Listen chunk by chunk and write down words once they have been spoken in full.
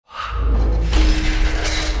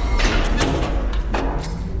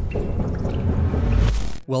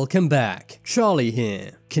Welcome back, Charlie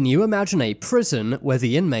here. Can you imagine a prison where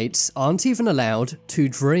the inmates aren't even allowed to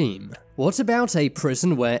dream? What about a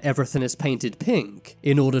prison where everything is painted pink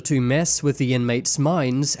in order to mess with the inmates'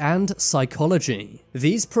 minds and psychology?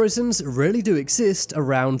 These prisons really do exist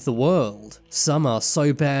around the world. Some are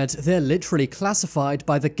so bad they're literally classified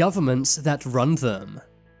by the governments that run them.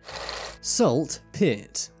 Salt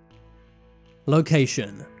Pit.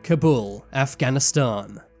 Location: Kabul,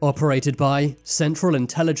 Afghanistan. Operated by Central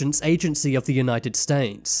Intelligence Agency of the United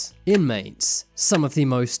States. Inmates: some of the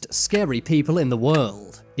most scary people in the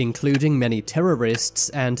world, including many terrorists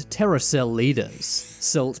and terror cell leaders.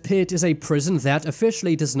 Salt Pit is a prison that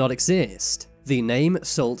officially does not exist. The name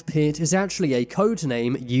Salt Pit is actually a code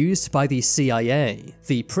name used by the CIA.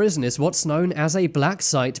 The prison is what's known as a black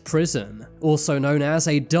site prison, also known as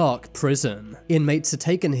a dark prison. Inmates are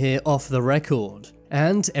taken here off the record,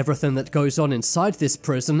 and everything that goes on inside this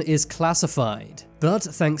prison is classified. But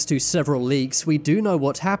thanks to several leaks, we do know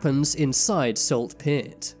what happens inside Salt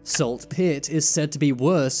Pit. Salt Pit is said to be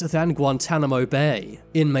worse than Guantanamo Bay.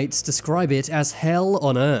 Inmates describe it as hell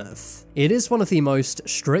on earth. It is one of the most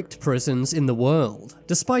strict prisons in the world.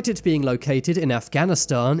 Despite it being located in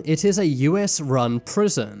Afghanistan, it is a US-run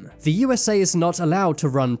prison. The USA is not allowed to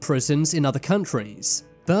run prisons in other countries,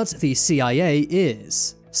 but the CIA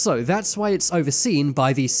is. So that's why it's overseen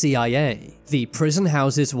by the CIA. The prison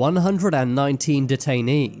houses 119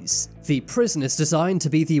 detainees. The prison is designed to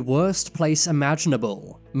be the worst place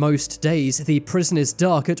imaginable. Most days, the prison is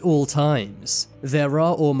dark at all times. There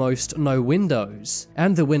are almost no windows,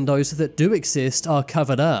 and the windows that do exist are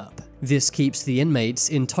covered up. This keeps the inmates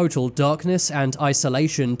in total darkness and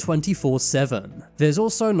isolation 24/7. There's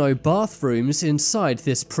also no bathrooms inside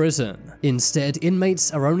this prison. Instead,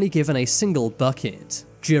 inmates are only given a single bucket.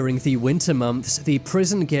 During the winter months, the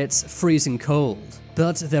prison gets freezing cold,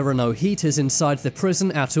 but there are no heaters inside the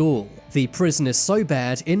prison at all. The prison is so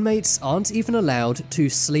bad, inmates aren't even allowed to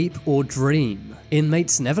sleep or dream.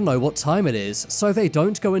 Inmates never know what time it is, so they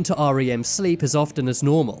don't go into REM sleep as often as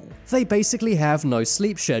normal. They basically have no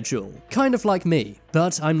sleep schedule, kind of like me,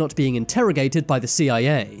 but I'm not being interrogated by the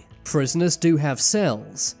CIA. Prisoners do have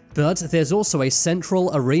cells, but there's also a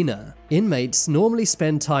central arena. Inmates normally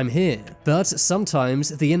spend time here, but sometimes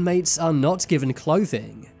the inmates are not given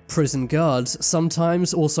clothing. Prison guards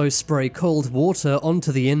sometimes also spray cold water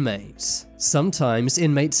onto the inmates. Sometimes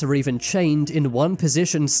inmates are even chained in one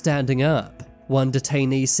position standing up. One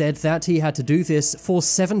detainee said that he had to do this for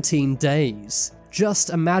 17 days. Just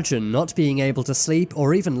imagine not being able to sleep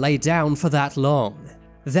or even lay down for that long.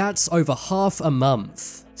 That's over half a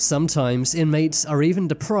month. Sometimes inmates are even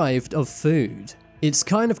deprived of food. It's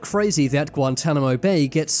kind of crazy that Guantanamo Bay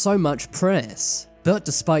gets so much press. But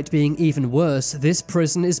despite being even worse, this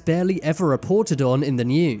prison is barely ever reported on in the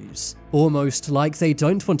news. Almost like they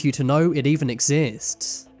don't want you to know it even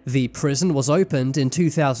exists. The prison was opened in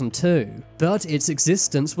 2002, but its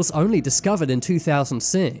existence was only discovered in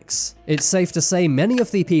 2006. It's safe to say many of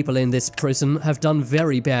the people in this prison have done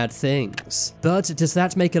very bad things. But does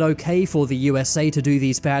that make it okay for the USA to do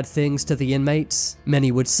these bad things to the inmates?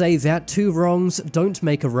 Many would say that two wrongs don't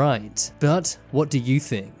make a right. But what do you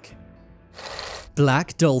think?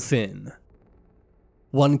 Black Dolphin.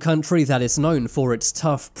 One country that is known for its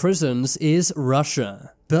tough prisons is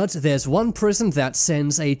Russia. But there's one prison that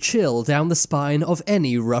sends a chill down the spine of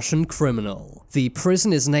any Russian criminal. The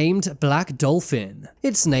prison is named Black Dolphin.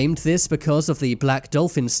 It's named this because of the Black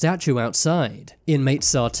Dolphin statue outside.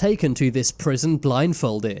 Inmates are taken to this prison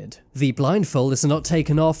blindfolded. The blindfold is not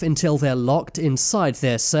taken off until they're locked inside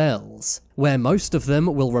their cells, where most of them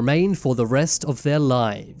will remain for the rest of their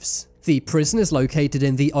lives. The prison is located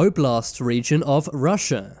in the Oblast region of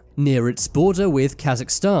Russia, near its border with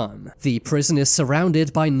Kazakhstan. The prison is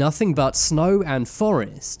surrounded by nothing but snow and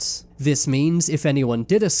forests. This means if anyone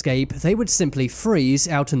did escape, they would simply freeze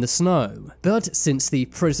out in the snow. But since the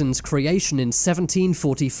prison's creation in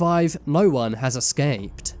 1745, no one has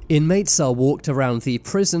escaped. Inmates are walked around the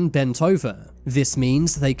prison bent over. This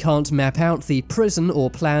means they can't map out the prison or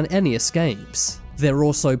plan any escapes. They're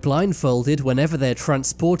also blindfolded whenever they're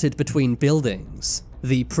transported between buildings.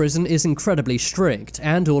 The prison is incredibly strict,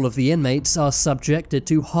 and all of the inmates are subjected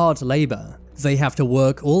to hard labor. They have to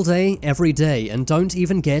work all day, every day, and don't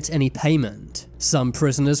even get any payment. Some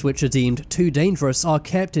prisoners which are deemed too dangerous are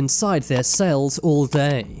kept inside their cells all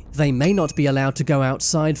day. They may not be allowed to go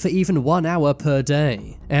outside for even 1 hour per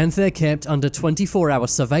day, and they're kept under 24-hour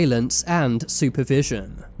surveillance and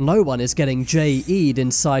supervision. No one is getting JE'd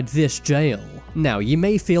inside this jail. Now, you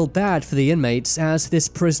may feel bad for the inmates as this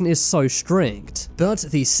prison is so strict, but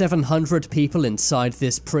the 700 people inside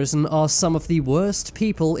this prison are some of the worst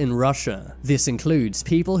people in Russia. This includes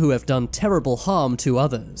people who have done terrible harm to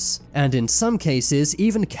others, and in some cases,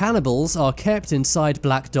 even cannibals are kept inside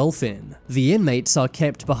Black Dolphin. The inmates are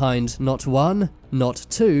kept behind not one, not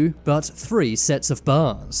two, but 3 sets of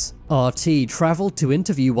bars. RT traveled to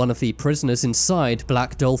interview one of the prisoners inside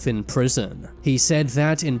Black Dolphin prison. He said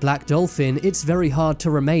that in Black Dolphin, it's very hard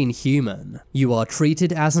to remain human. You are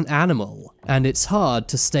treated as an animal, and it's hard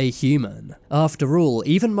to stay human. After all,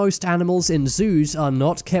 even most animals in zoos are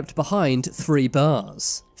not kept behind 3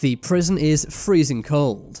 bars. The prison is freezing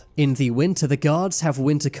cold. In the winter, the guards have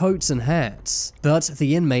winter coats and hats, but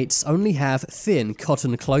the inmates only have thin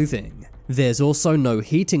cotton clothing. There's also no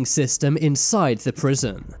heating system inside the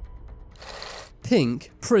prison. Pink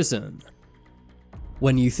prison.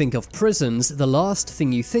 When you think of prisons, the last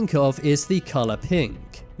thing you think of is the color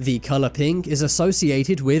pink. The color pink is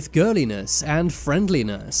associated with girliness and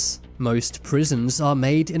friendliness. Most prisons are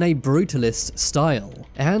made in a brutalist style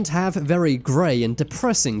and have very grey and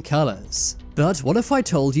depressing colors. But what if I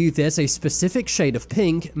told you there's a specific shade of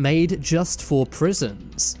pink made just for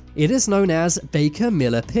prisons? It is known as Baker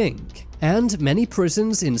Miller pink, and many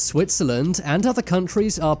prisons in Switzerland and other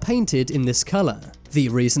countries are painted in this color. The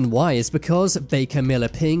reason why is because Baker Miller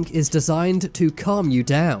pink is designed to calm you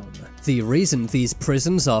down. The reason these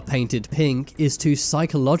prisons are painted pink is to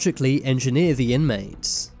psychologically engineer the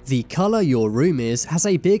inmates. The color your room is has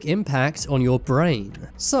a big impact on your brain.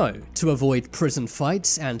 So, to avoid prison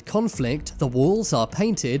fights and conflict, the walls are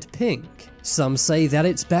painted pink. Some say that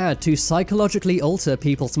it's bad to psychologically alter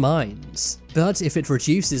people's minds, but if it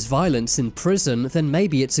reduces violence in prison, then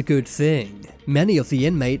maybe it's a good thing. Many of the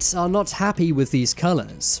inmates are not happy with these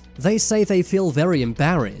colors. They say they feel very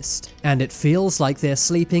embarrassed, and it feels like they're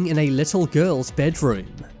sleeping in a little girl's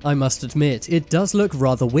bedroom. I must admit, it does look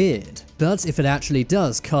rather weird, but if it actually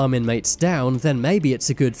does calm inmates down, then maybe it's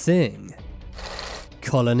a good thing.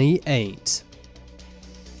 Colony 8.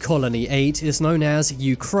 Colony 8 is known as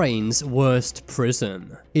Ukraine's worst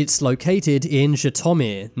prison. It's located in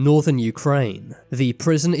Zhytomyr, northern Ukraine. The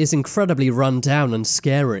prison is incredibly run down and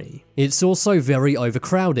scary. It's also very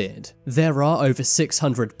overcrowded. There are over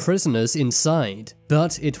 600 prisoners inside,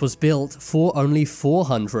 but it was built for only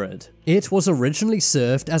 400. It was originally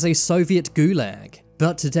served as a Soviet gulag,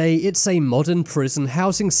 but today it's a modern prison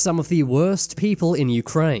housing some of the worst people in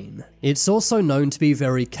Ukraine. It's also known to be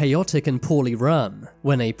very chaotic and poorly run.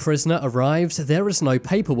 When a prisoner arrives, there is no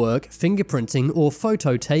paperwork, fingerprinting, or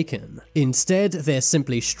photo taken. Instead, they're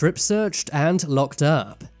simply strip searched and locked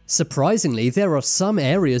up. Surprisingly, there are some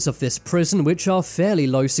areas of this prison which are fairly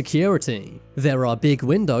low security. There are big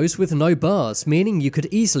windows with no bars, meaning you could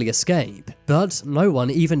easily escape, but no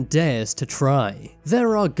one even dares to try.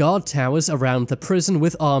 There are guard towers around the prison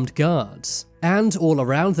with armed guards, and all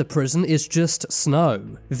around the prison is just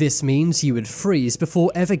snow. This means you would freeze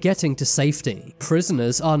before ever getting to safety.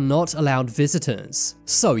 Prisoners are not allowed visitors,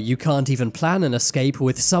 so you can't even plan an escape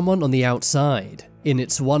with someone on the outside. In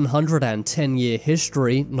its 110-year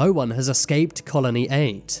history, no one has escaped Colony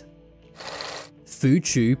 8.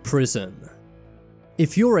 Fuchu Prison.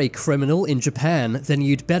 If you're a criminal in Japan, then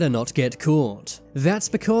you'd better not get caught. That's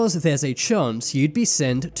because there's a chance you'd be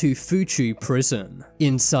sent to Fuchu Prison.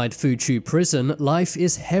 Inside Fuchu Prison, life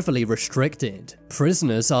is heavily restricted.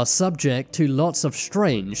 Prisoners are subject to lots of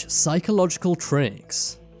strange psychological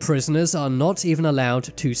tricks. Prisoners are not even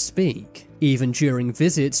allowed to speak, even during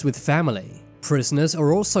visits with family. Prisoners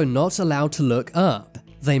are also not allowed to look up.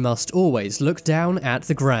 They must always look down at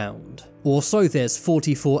the ground. Also, there's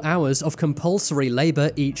 44 hours of compulsory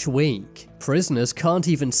labor each week. Prisoners can't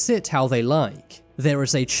even sit how they like. There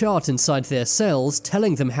is a chart inside their cells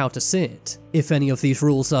telling them how to sit. If any of these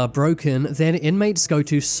rules are broken, then inmates go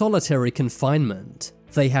to solitary confinement.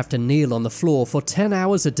 They have to kneel on the floor for 10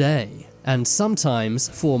 hours a day, and sometimes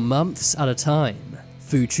for months at a time.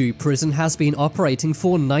 Fuchu Prison has been operating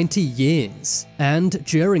for 90 years, and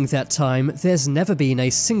during that time, there's never been a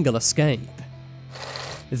single escape.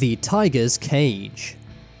 The Tiger's Cage.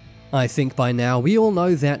 I think by now we all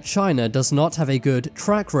know that China does not have a good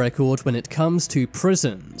track record when it comes to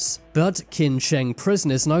prisons, but Qinsheng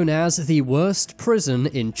Prison is known as the worst prison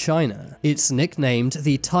in China. It's nicknamed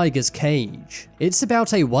the Tiger's Cage. It's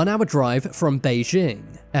about a 1-hour drive from Beijing,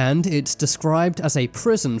 and it's described as a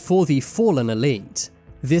prison for the fallen elite.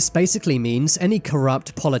 This basically means any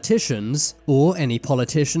corrupt politicians, or any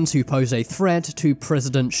politicians who pose a threat to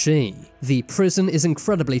President Xi. The prison is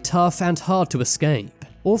incredibly tough and hard to escape.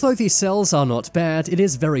 Although the cells are not bad, it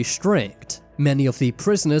is very strict. Many of the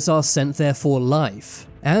prisoners are sent there for life.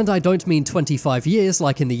 And I don't mean 25 years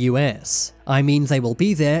like in the US. I mean they will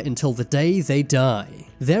be there until the day they die.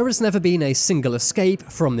 There has never been a single escape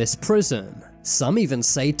from this prison. Some even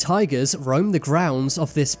say tigers roam the grounds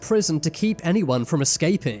of this prison to keep anyone from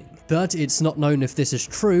escaping. But it's not known if this is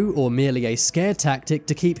true or merely a scare tactic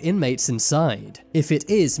to keep inmates inside. If it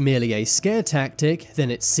is merely a scare tactic,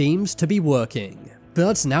 then it seems to be working.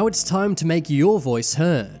 But now it's time to make your voice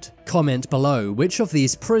heard. Comment below which of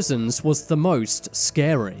these prisons was the most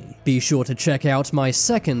scary. Be sure to check out my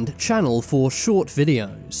second channel for short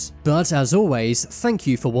videos. But as always, thank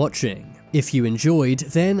you for watching. If you enjoyed,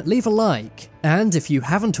 then leave a like. And if you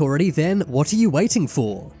haven't already, then what are you waiting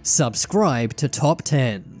for? Subscribe to Top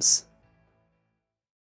 10s.